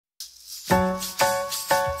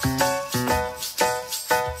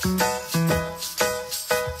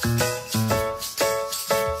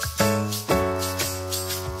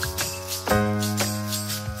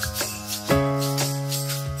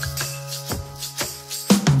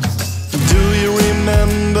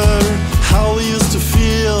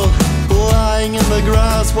the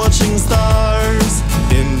grass watching stars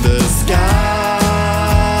in the sky.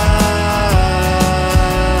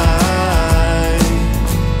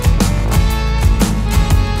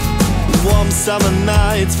 Warm summer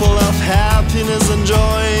nights full of happiness and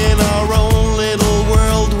joy. In our own little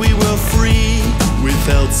world we were free. We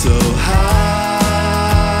felt so high.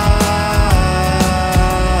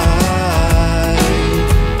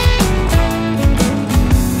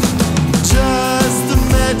 Just a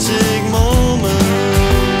magic moment,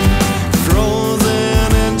 frozen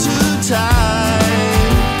into time,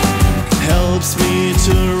 helps me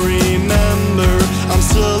to remember I'm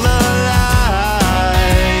still alive.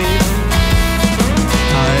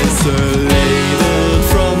 Isolated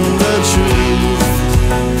from the truth,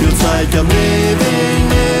 feels like I'm living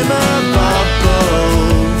in a bubble.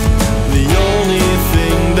 The only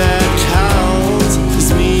thing that counts is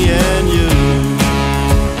me and you.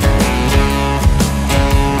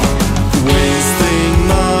 Wasting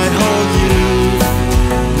my whole youth,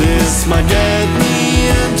 this might get me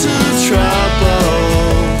into trouble.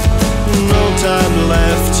 No time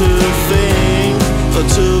left to think or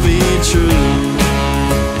to be true.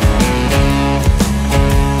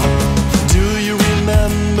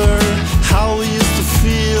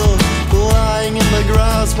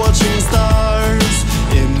 Watching stars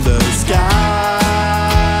in the sky.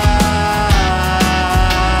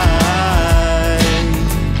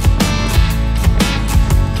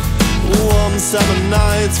 Warm summer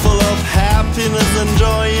nights full of happiness and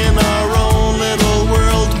joy. In our own little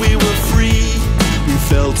world we were free. We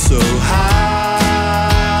felt so high.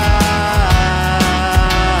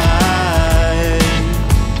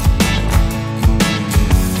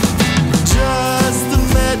 Just a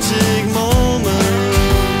magic moment,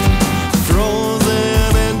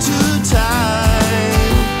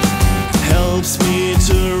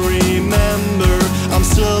 I'm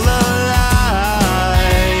still alive.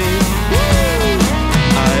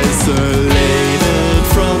 Isolated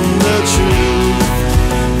from the truth,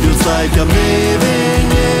 feels like I'm living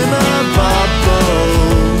in a bubble.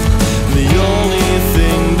 The only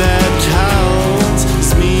thing that counts is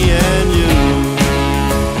me and you.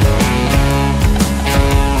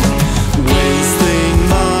 Wasting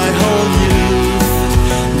my whole youth,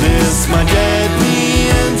 this might get me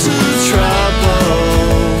into trouble.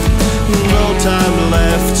 No time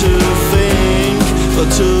left to think or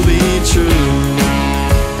to be true.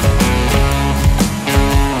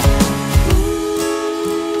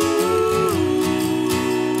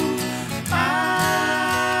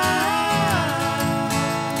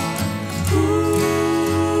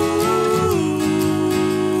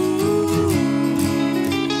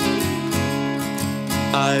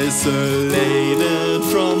 Isolated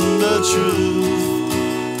from the truth,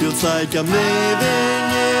 feels like I'm living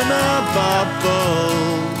in a bubble.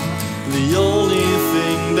 The only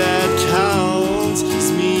thing that counts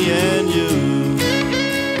is me and you.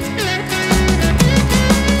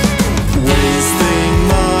 Wasting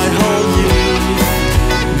my whole youth,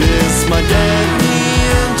 this might get me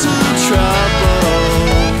into trouble.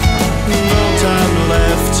 No time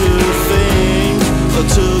left to think or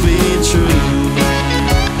to be true.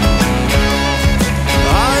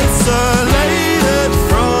 Isolated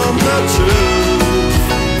from the truth,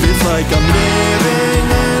 feels like I'm living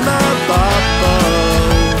in a bubble.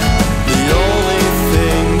 The only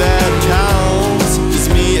thing that counts is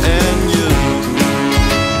me and you.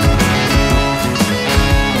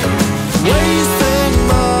 Wasting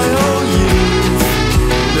my whole youth,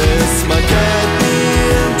 this might get me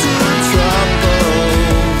into trouble.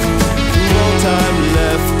 No time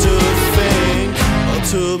left to think or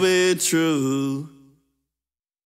to be true.